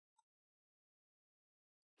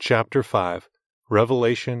Chapter 5.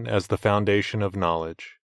 Revelation as the Foundation of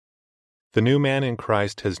Knowledge. The new man in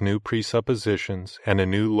Christ has new presuppositions and a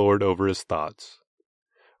new Lord over his thoughts.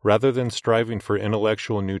 Rather than striving for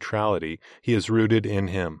intellectual neutrality, he is rooted in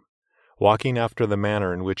Him, walking after the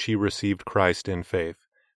manner in which he received Christ in faith,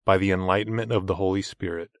 by the enlightenment of the Holy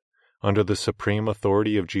Spirit, under the supreme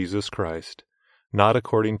authority of Jesus Christ, not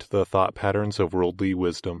according to the thought patterns of worldly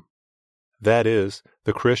wisdom. That is,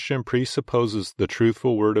 the Christian presupposes the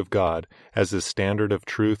truthful Word of God as his standard of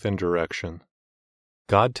truth and direction.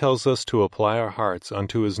 God tells us to apply our hearts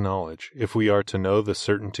unto His knowledge if we are to know the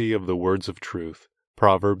certainty of the words of truth.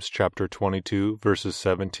 Proverbs chapter 22, verses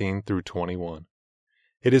 17 through 21.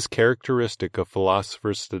 It is characteristic of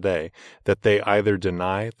philosophers today that they either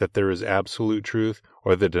deny that there is absolute truth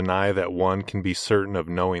or they deny that one can be certain of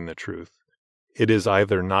knowing the truth. It is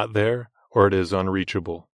either not there or it is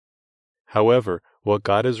unreachable. However, what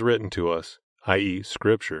God has written to us, i.e.,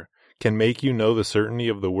 Scripture, can make you know the certainty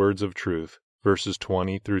of the words of truth, verses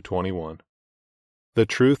 20 through 21. The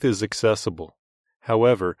truth is accessible.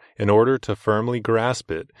 However, in order to firmly grasp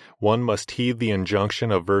it, one must heed the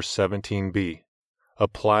injunction of verse 17b.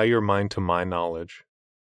 Apply your mind to my knowledge.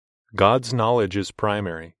 God's knowledge is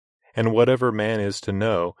primary, and whatever man is to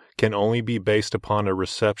know can only be based upon a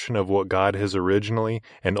reception of what God has originally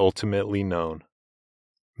and ultimately known.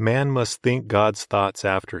 Man must think God's thoughts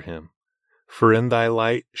after Him. For in thy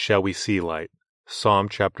light shall we see light. Psalm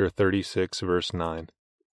chapter 36, verse 9.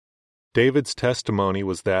 David's testimony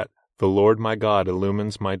was that the Lord my God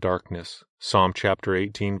illumines my darkness. Psalm chapter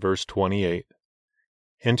 18, verse 28.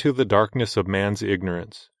 Into the darkness of man's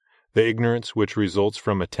ignorance, the ignorance which results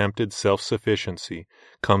from attempted self-sufficiency,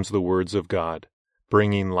 comes the words of God,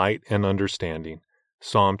 bringing light and understanding.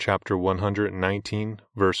 Psalm chapter 119,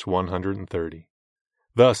 verse 130.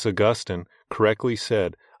 Thus Augustine correctly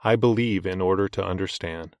said, I believe in order to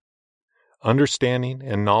understand. Understanding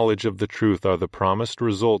and knowledge of the truth are the promised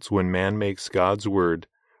results when man makes God's Word,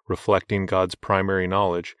 reflecting God's primary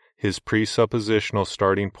knowledge, his presuppositional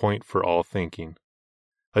starting point for all thinking.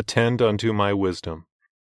 Attend unto my wisdom.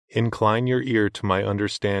 Incline your ear to my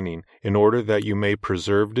understanding, in order that you may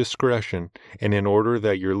preserve discretion, and in order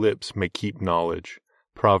that your lips may keep knowledge.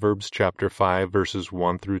 Proverbs chapter 5, verses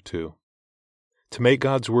 1 through 2. To make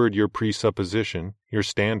God's Word your presupposition, your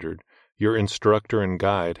standard, your instructor and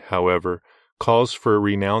guide, however, calls for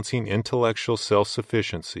renouncing intellectual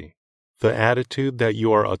self-sufficiency, the attitude that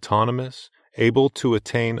you are autonomous, able to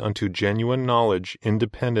attain unto genuine knowledge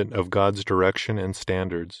independent of God's direction and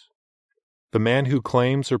standards. The man who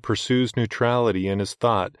claims or pursues neutrality in his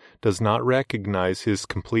thought does not recognize his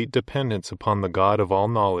complete dependence upon the God of all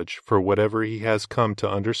knowledge for whatever he has come to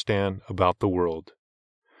understand about the world.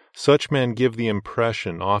 Such men give the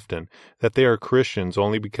impression often that they are Christians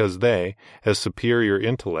only because they, as superior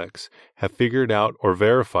intellects, have figured out or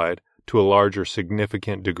verified, to a large or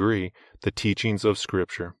significant degree, the teachings of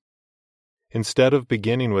Scripture. Instead of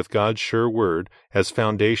beginning with God's sure Word as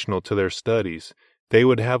foundational to their studies, they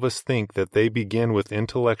would have us think that they begin with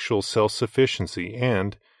intellectual self-sufficiency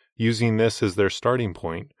and, using this as their starting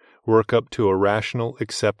point, work up to a rational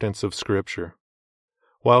acceptance of Scripture.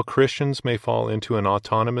 While Christians may fall into an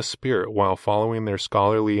autonomous spirit while following their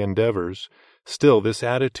scholarly endeavors, still this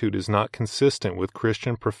attitude is not consistent with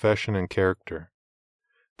Christian profession and character.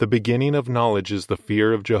 The beginning of knowledge is the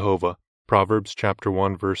fear of Jehovah, Proverbs chapter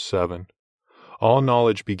 1, verse 7. All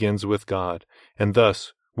knowledge begins with God, and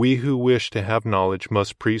thus we who wish to have knowledge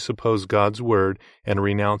must presuppose God's Word and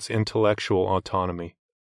renounce intellectual autonomy.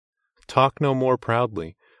 Talk no more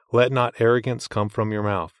proudly. Let not arrogance come from your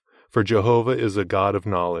mouth. For Jehovah is a God of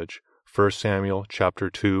knowledge. 1 Samuel chapter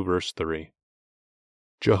 2, verse 3.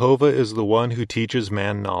 Jehovah is the one who teaches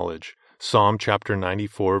man knowledge. Psalm chapter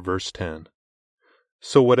 94, verse 10.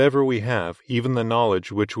 So whatever we have, even the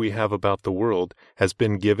knowledge which we have about the world, has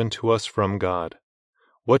been given to us from God.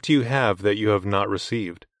 What do you have that you have not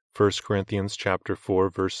received? 1 Corinthians chapter 4,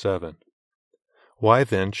 verse 7. Why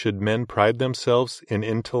then should men pride themselves in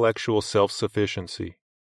intellectual self-sufficiency?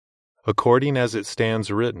 According as it stands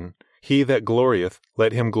written, He that glorieth,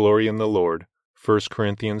 let him glory in the Lord. 1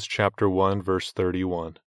 Corinthians chapter 1, verse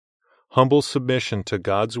 31. Humble submission to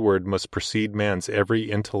God's Word must precede man's every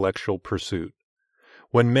intellectual pursuit.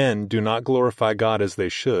 When men do not glorify God as they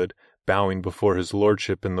should, bowing before His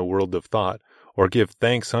lordship in the world of thought, or give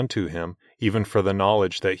thanks unto Him, even for the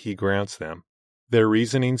knowledge that He grants them, their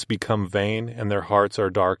reasonings become vain and their hearts are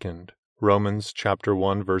darkened. Romans chapter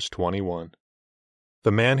 1, verse 21.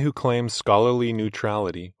 The man who claims scholarly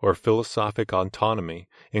neutrality or philosophic autonomy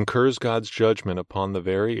incurs God's judgment upon the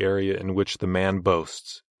very area in which the man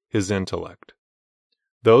boasts, his intellect.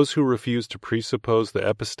 Those who refuse to presuppose the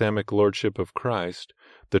epistemic lordship of Christ,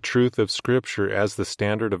 the truth of Scripture as the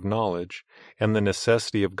standard of knowledge, and the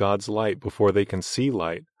necessity of God's light before they can see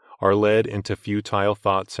light, are led into futile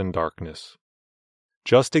thoughts and darkness.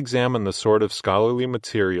 Just examine the sort of scholarly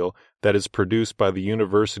material that is produced by the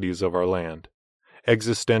universities of our land: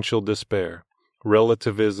 existential despair,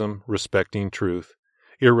 relativism respecting truth,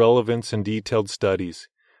 irrelevance in detailed studies,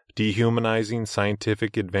 dehumanizing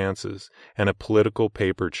scientific advances, and a political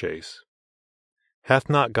paper chase. Hath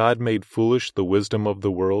not God made foolish the wisdom of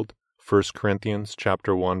the world? 1 Corinthians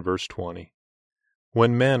chapter 1, verse 20.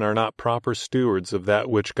 When men are not proper stewards of that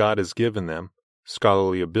which God has given them,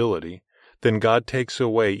 scholarly ability, then God takes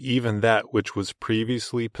away even that which was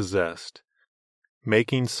previously possessed,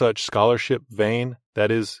 making such scholarship vain,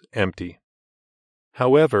 that is, empty.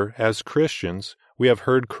 However, as Christians, we have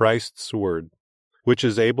heard Christ's word, which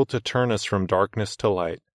is able to turn us from darkness to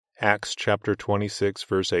light, Acts chapter 26,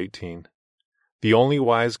 verse 18. The only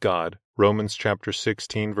wise God, Romans chapter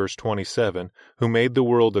 16, verse 27, who made the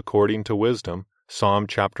world according to wisdom, Psalm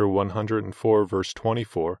chapter 104, verse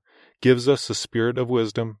 24, gives us a spirit of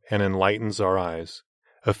wisdom and enlightens our eyes,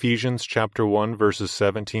 Ephesians chapter 1, verses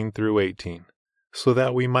 17 through 18, so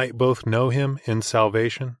that we might both know him in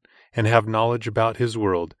salvation and have knowledge about his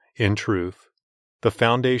world in truth. The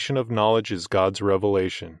foundation of knowledge is God's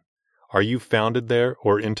revelation. Are you founded there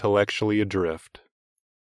or intellectually adrift?